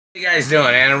How you guys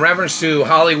doing? And in reference to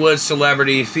Hollywood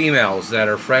celebrity females that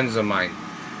are friends of mine,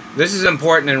 this is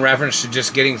important in reference to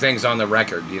just getting things on the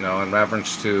record, you know, in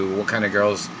reference to what kind of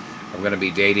girls I'm going to be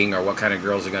dating or what kind of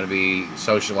girls are going to be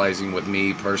socializing with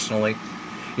me personally.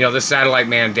 You know, this satellite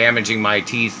man damaging my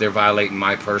teeth, they're violating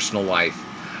my personal life.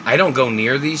 I don't go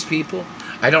near these people.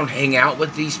 I don't hang out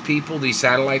with these people, these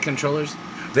satellite controllers.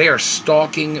 They are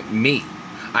stalking me.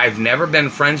 I've never been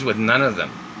friends with none of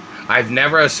them. I've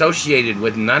never associated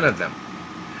with none of them.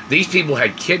 These people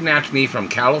had kidnapped me from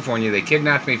California. They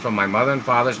kidnapped me from my mother and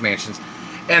father's mansions.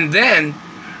 And then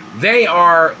they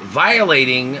are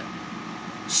violating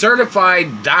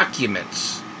certified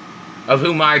documents of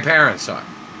who my parents are.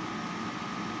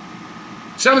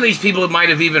 Some of these people might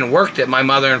have even worked at my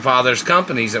mother and father's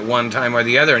companies at one time or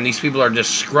the other. And these people are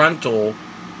disgruntled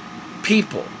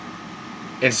people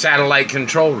in satellite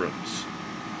control rooms.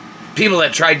 People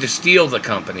that tried to steal the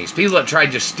companies. People that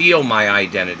tried to steal my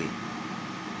identity.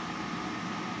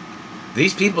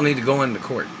 These people need to go into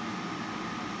court.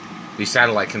 These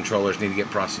satellite controllers need to get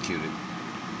prosecuted.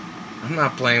 I'm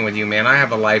not playing with you, man. I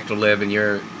have a life to live and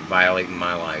you're violating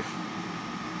my life.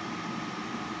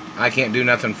 I can't do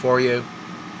nothing for you.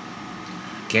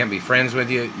 Can't be friends with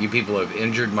you. You people have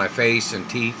injured my face and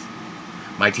teeth.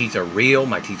 My teeth are real.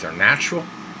 My teeth are natural.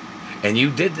 And you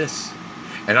did this.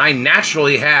 And I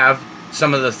naturally have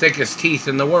some of the thickest teeth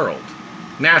in the world.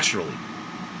 Naturally.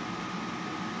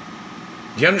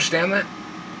 Do you understand that?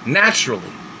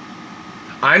 Naturally.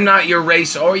 I'm not your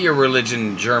race or your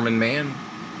religion, German man,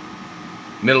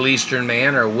 Middle Eastern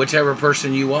man, or whichever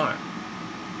person you are.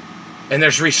 And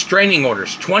there's restraining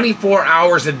orders 24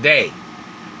 hours a day.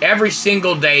 Every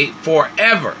single day,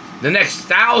 forever. The next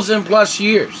 1,000+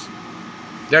 years.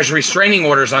 There's restraining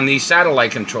orders on these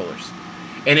satellite controllers.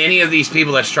 And any of these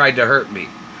people that's tried to hurt me,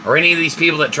 or any of these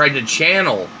people that tried to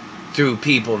channel through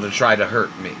people to try to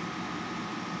hurt me.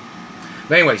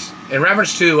 But anyways, in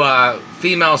reference to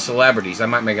female celebrities, I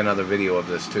might make another video of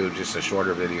this too, just a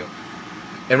shorter video.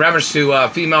 In reference to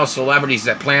female celebrities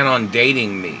that plan on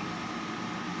dating me,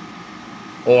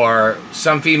 or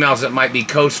some females that might be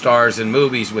co-stars in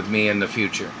movies with me in the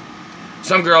future.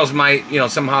 Some girls might, you know,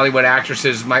 some Hollywood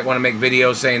actresses might want to make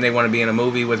videos saying they want to be in a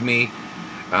movie with me.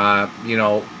 You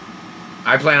know,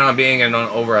 I plan on being in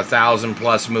over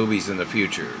 1,000+ movies in the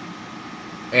future,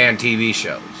 and TV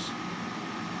shows,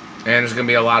 and there's going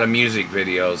to be a lot of music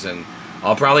videos, and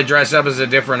I'll probably dress up as a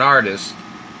different artist,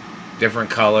 different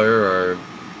color, or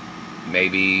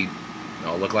maybe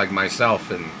I'll look like myself.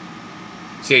 And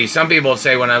see, some people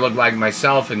say when I look like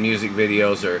myself in music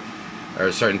videos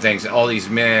or certain things, all these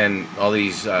men, all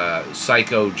these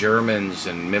psycho Germans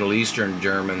and Middle Eastern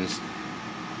Germans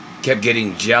kept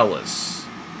getting jealous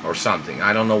or something.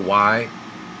 I don't know why.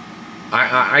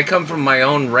 I come from my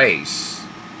own race,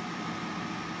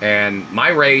 and my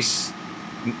race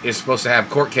is supposed to have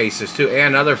court cases too,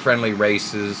 and other friendly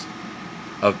races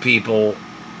of people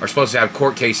are supposed to have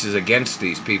court cases against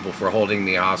these people for holding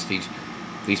me hostage,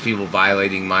 these people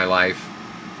violating my life.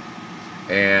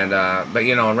 And but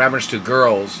you know, in reference to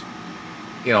girls,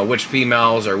 you know, which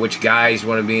females or which guys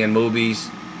want to be in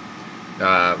movies,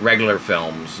 regular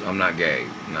films. I'm not gay,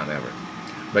 not ever.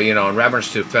 But you know, in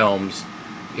reference to films,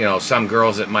 you know, some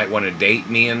girls that might want to date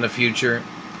me in the future,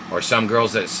 or some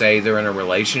girls that say they're in a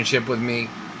relationship with me,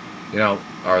 you know,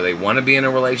 or they want to be in a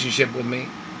relationship with me,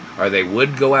 or they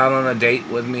would go out on a date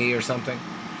with me or something.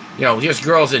 You know, just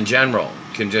girls in general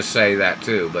can just say that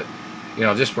too. But you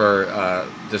know, just for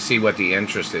to see what the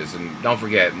interest is. And don't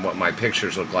forget what my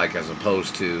pictures look like as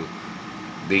opposed to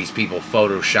these people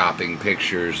photoshopping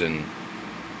pictures and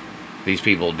these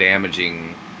people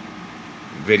damaging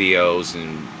videos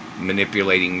and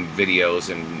manipulating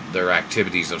videos and their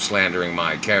activities of slandering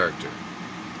my character.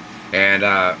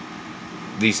 And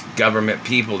these government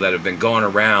people that have been going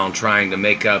around trying to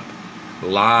make up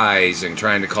lies and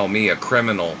trying to call me a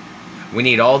criminal. We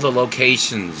need all the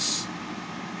locations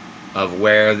of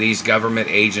where these government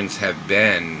agents have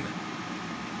been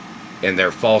in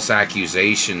their false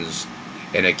accusations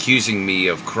and accusing me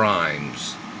of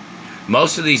crimes.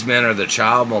 Most of these men are the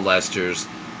child molesters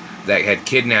that had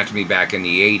kidnapped me back in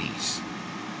the 80s.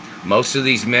 Most of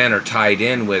these men are tied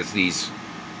in with these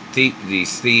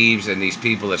thieves and these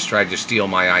people that's tried to steal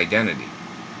my identity.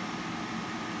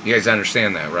 You guys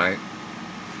understand that, right?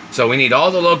 So we need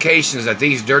all the locations that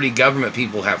these dirty government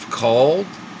people have called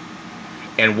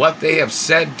and what they have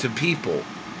said to people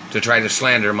to try to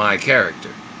slander my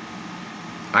character.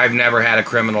 I've never had a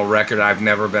criminal record. I've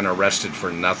never been arrested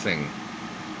for nothing.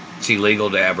 It's illegal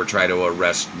to ever try to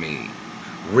arrest me.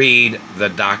 Read the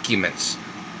documents.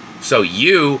 So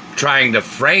you trying to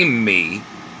frame me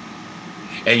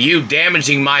And you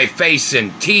damaging my face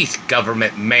and teeth,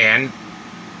 government man,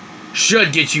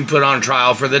 should get you put on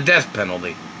trial for the death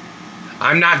penalty.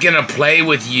 I'm not gonna play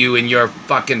with you in your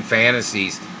fucking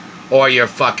fantasies or your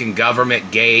fucking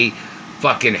government gay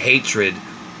fucking hatred.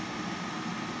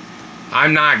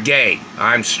 I'm not gay.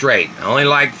 I'm straight. I only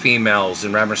like females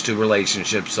in reference to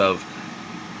relationships of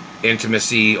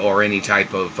intimacy or any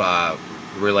type of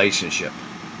relationship.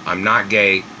 I'm not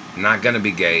gay. I'm not gonna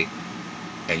be gay.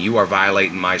 And you are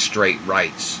violating my straight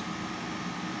rights.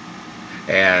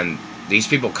 And these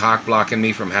people cock blocking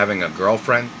me from having a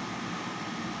girlfriend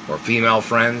or female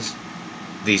friends,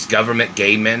 these government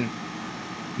gay men,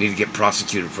 need to get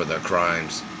prosecuted for their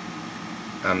crimes.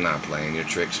 I'm not playing your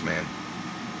tricks, man.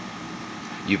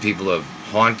 You people have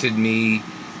haunted me,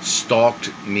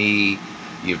 stalked me.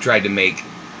 You've tried to make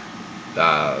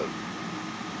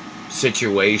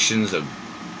situations of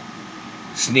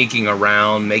sneaking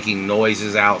around, making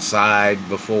noises outside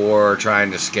before,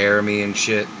 trying to scare me and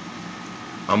shit.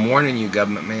 I'm warning you,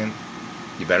 government man.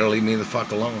 You better leave me the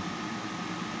fuck alone.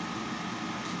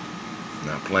 I'm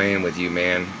not playing with you,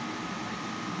 man.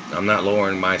 I'm not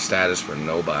lowering my status for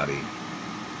nobody.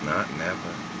 Not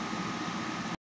never.